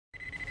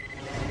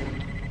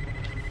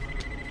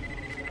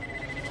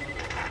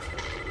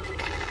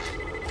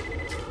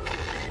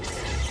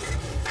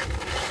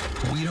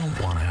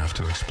don't want to have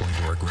to explain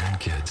to our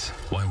grandkids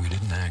why we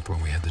didn't act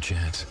when we had the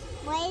chance.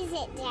 What is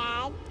it, Dad?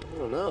 I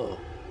don't know.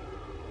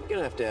 You're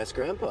gonna have to ask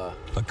Grandpa.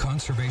 A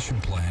conservation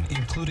plan,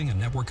 including a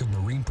network of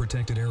marine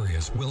protected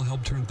areas, will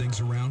help turn things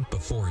around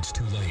before it's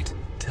too late.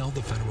 Tell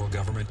the federal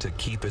government to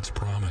keep its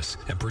promise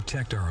and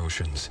protect our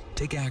oceans.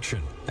 Take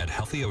action at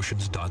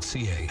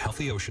healthyoceans.ca.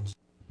 Healthy Oceans.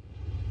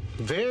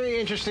 Very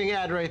interesting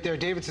ad right there.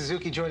 David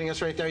Suzuki joining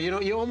us right there. You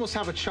know, you almost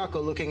have a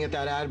chuckle looking at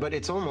that ad, but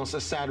it's almost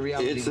a sad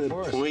reality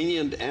before us. It's a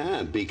poignant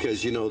ad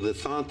because, you know, the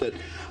thought that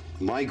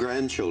my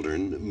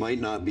grandchildren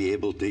might not be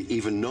able to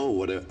even know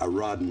what a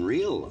rod and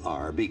reel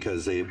are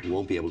because they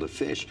won't be able to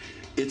fish.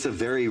 It's a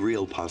very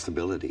real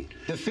possibility.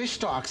 The fish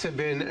stocks have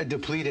been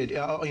depleted,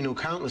 you know,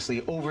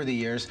 countlessly over the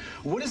years.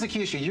 What is the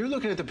key issue? You're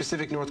looking at the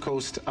Pacific North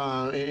Coast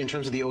in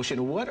terms of the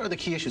ocean. What are the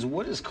key issues?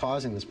 What is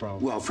causing this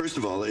problem? Well, first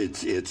of all,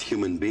 it's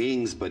human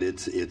beings, but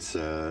it's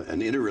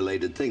an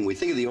interrelated thing. We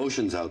think of the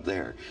oceans out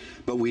there,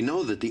 but we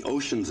know that the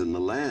oceans and the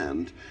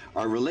land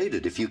are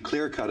related. If you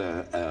clear cut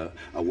a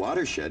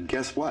watershed,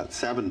 guess what?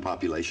 Salmon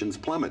populations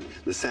plummet.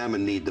 The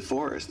salmon need the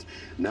forest.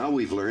 Now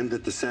we've learned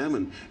that the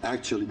salmon,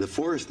 actually, the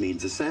forest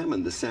needs the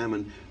salmon. The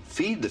salmon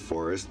feed the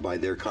forest by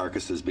their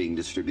carcasses being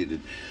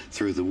distributed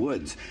through the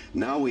woods.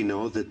 Now we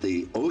know that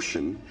the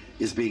ocean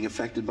is being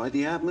affected by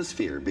the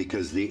atmosphere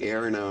because the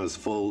air now is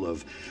full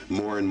of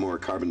more and more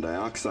carbon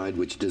dioxide,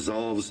 which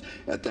dissolves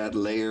at that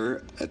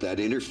layer, at that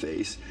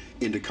interface,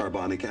 into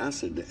carbonic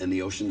acid, and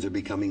the oceans are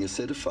becoming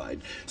acidified.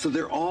 So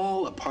they're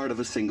all a part of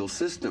a single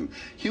system.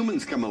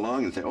 Humans come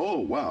along and say, oh,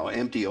 wow,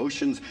 empty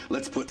oceans,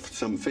 let's put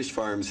some fish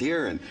farms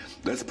here, and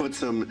let's put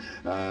some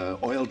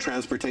oil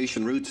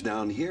transportation routes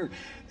down here.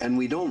 And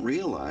we don't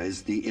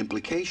realize the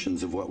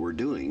implications of what we're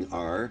doing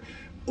are,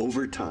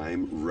 over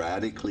time,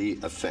 radically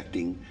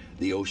affecting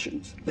the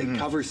oceans. They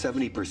cover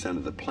 70%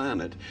 of the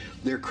planet.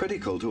 They're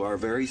critical to our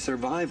very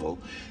survival.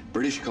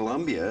 British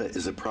Columbia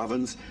is a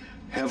province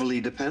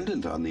heavily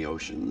dependent on the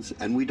oceans,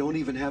 and we don't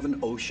even have an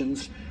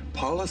oceans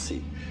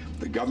policy.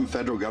 The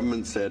federal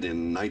government said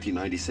in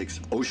 1996,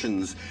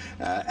 Oceans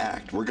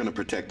Act, we're going to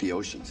protect the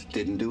oceans.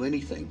 Didn't do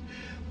anything.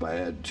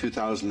 By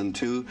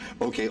 2002,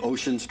 okay,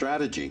 ocean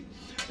strategy,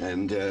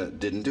 and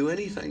didn't do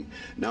anything.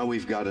 Now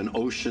we've got an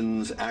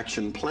oceans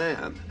action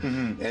plan,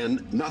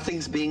 and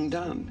nothing's being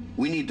done.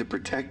 We need to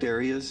protect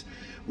areas.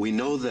 We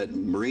know that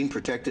marine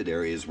protected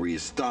areas where you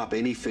stop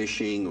any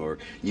fishing or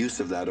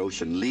use of that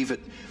ocean, leave it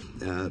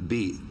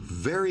be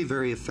very,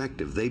 very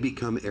effective. They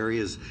become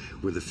areas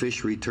where the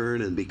fish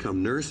return and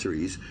become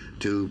nurseries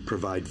to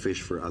provide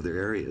fish for other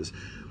areas.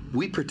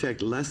 We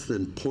protect less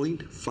than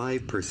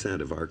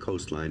 0.5% of our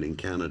coastline in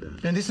Canada.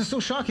 And this is so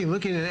shocking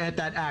looking at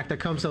that act that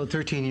comes out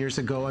 13 years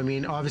ago. I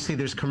mean, obviously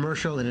there's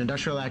commercial and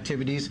industrial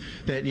activities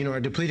that, you know, are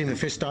depleting the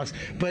fish stocks,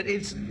 but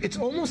it's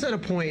almost at a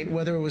point,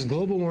 whether it was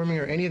global warming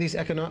or any of these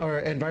economic or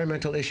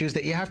environmental issues,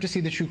 that you have to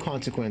see the true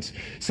consequence.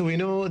 So we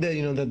know that,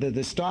 you know,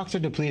 the stocks are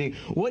depleting.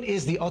 What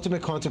is the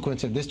ultimate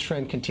consequence if this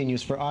trend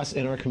continues for us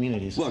in our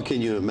communities? Well,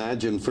 can you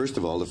imagine, first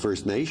of all, the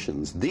First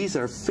Nations? These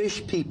are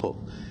fish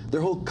people.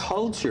 Their whole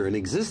culture and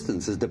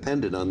existence is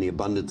dependent on the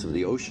abundance of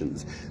the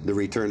oceans, the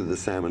return of the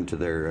salmon to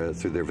their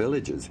through their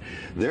villages.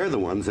 They're the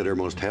ones that are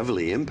most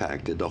heavily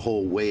impacted. The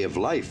whole way of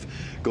life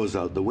goes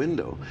out the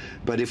window.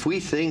 But if we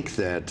think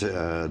that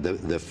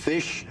the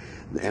fish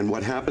and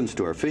what happens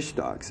to our fish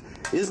stocks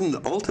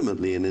isn't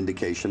ultimately an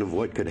indication of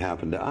what could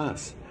happen to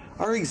us.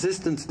 Our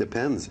existence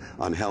depends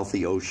on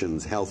healthy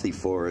oceans, healthy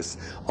forests.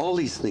 All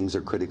these things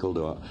are critical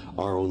to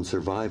our own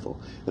survival.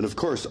 And of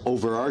course,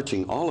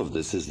 overarching all of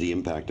this is the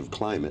impact of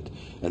climate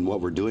and what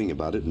we're doing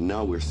about it. And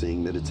now we're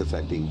seeing that it's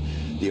affecting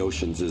the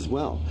oceans as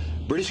well.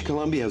 British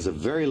Columbia has a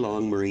very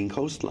long marine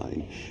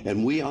coastline,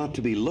 and we ought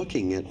to be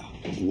looking at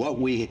what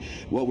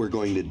we're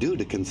going to do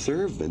to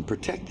conserve and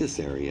protect this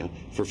area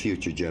for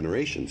future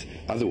generations.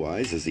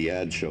 Otherwise, as the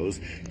ad shows,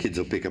 kids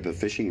will pick up a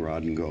fishing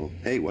rod and go,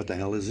 hey, what the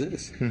hell is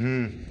this?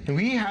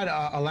 We had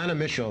Alana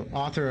Mitchell,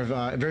 author of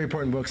a very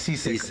important book,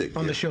 Seasick,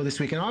 on the show this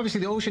week. And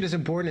obviously the ocean is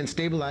important in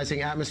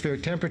stabilizing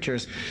atmospheric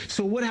temperatures.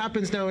 So what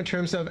happens now in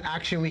terms of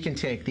action we can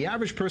take? The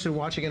average person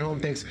watching at home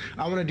thinks,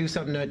 I want to do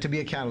something to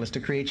be a catalyst, to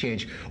create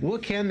change.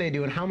 What can they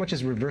do, and how much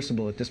is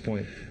reversible at this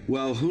point?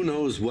 Well, who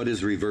knows what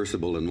is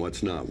reversible and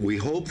what's not. We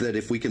hope that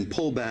if we can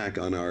pull back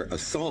on our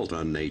assault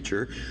on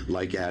nature,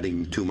 like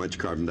adding too much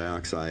carbon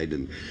dioxide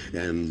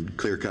and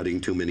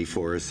clear-cutting too many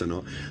forests and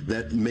all,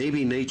 that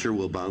maybe nature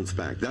will bounce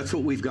back. That's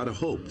what we've got to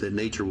hope, that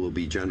nature will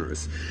be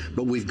generous.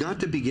 But we've got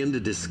to begin to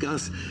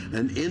discuss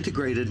an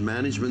integrated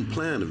management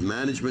plan of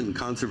management and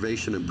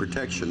conservation and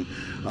protection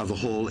of a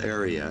whole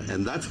area.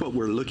 And that's what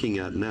we're looking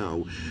at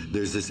now.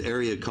 There's this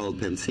area called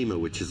Pensima,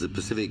 which is the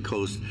Pacific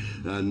Coast,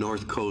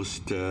 North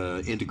Coast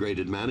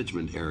Integrated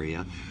Management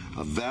Area,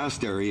 a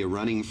vast area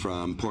running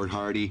from Port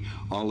Hardy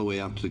all the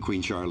way up to the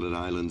Queen Charlotte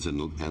Islands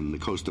and the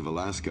coast of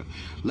Alaska.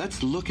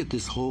 Let's look at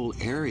this whole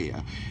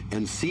area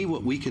and see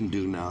what we can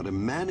do now to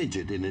manage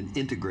it in an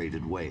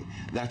integrated way. way.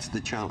 That's the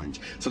challenge.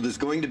 So there's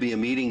going to be a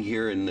meeting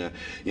here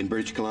in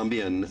British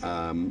Columbia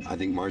on I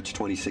think March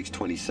 26th,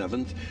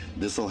 27th.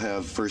 This will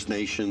have First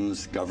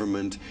Nations,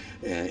 government,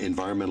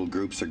 environmental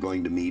groups are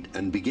going to meet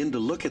and begin to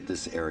look at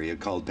this area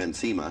called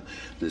Pensima,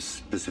 this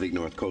Pacific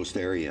North Coast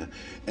area,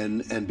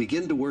 and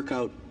begin to work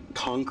out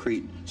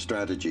concrete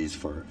strategies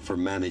for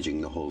managing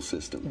the whole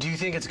system. Do you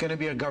think it's going to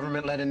be a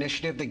government-led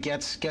initiative that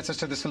gets us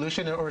to the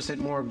solution, or is it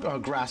more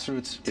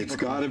grassroots? It's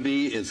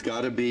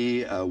got to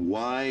be a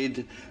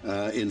wide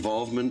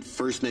involvement.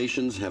 First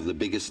Nations have the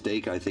biggest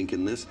stake, I think,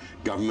 in this.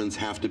 Governments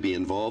have to be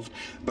involved.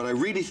 But I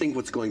really think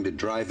what's going to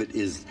drive it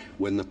is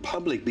when the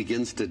public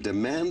begins to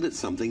demand that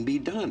something be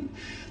done.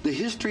 The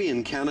history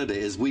in Canada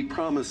is we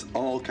promise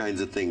all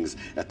kinds of things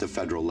at the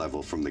federal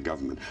level from the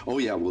government. Oh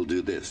yeah, we'll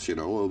do this, you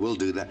know, we'll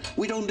do that.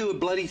 We don't do a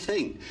bloody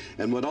thing.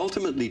 And what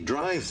ultimately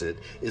drives it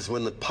is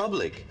when the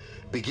public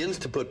begins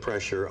to put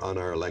pressure on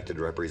our elected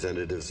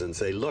representatives and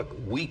say, look,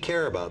 we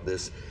care about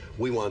this,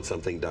 we want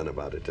something done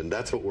about it. And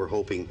that's what we're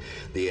hoping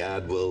the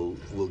ad will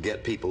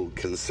get people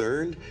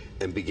concerned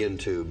and begin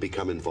to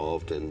become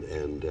involved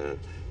and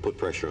put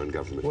pressure on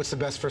government. What's the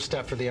best first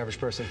step for the average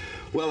person?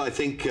 Well, I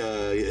think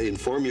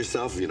inform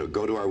yourself. You know,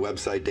 go to our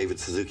website,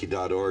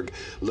 davidsuzuki.org.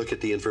 Look at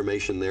the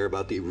information there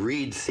about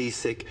read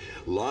Seasick.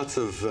 Lots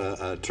of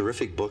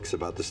terrific books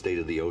about the state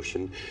of the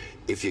ocean.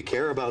 If you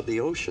care about the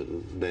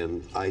ocean,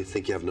 then I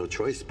think you have no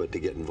choice but to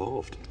get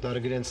involved. A lot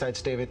of good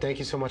insights, David. Thank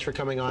you so much for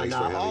coming on. Thanks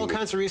for having all me.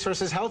 kinds of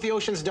resources.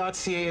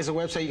 HealthyOceans.ca is a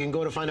website you can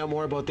go to find out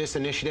more about this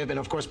initiative. And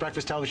of course,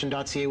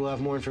 BreakfastTelevision.ca will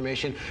have more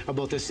information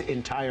about this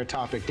entire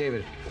topic.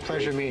 David,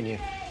 pleasure meeting you.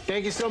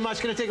 Thank you so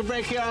much. Going to take a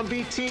break here on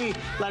BT.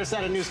 Let us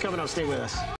out of news coming up. Stay with us.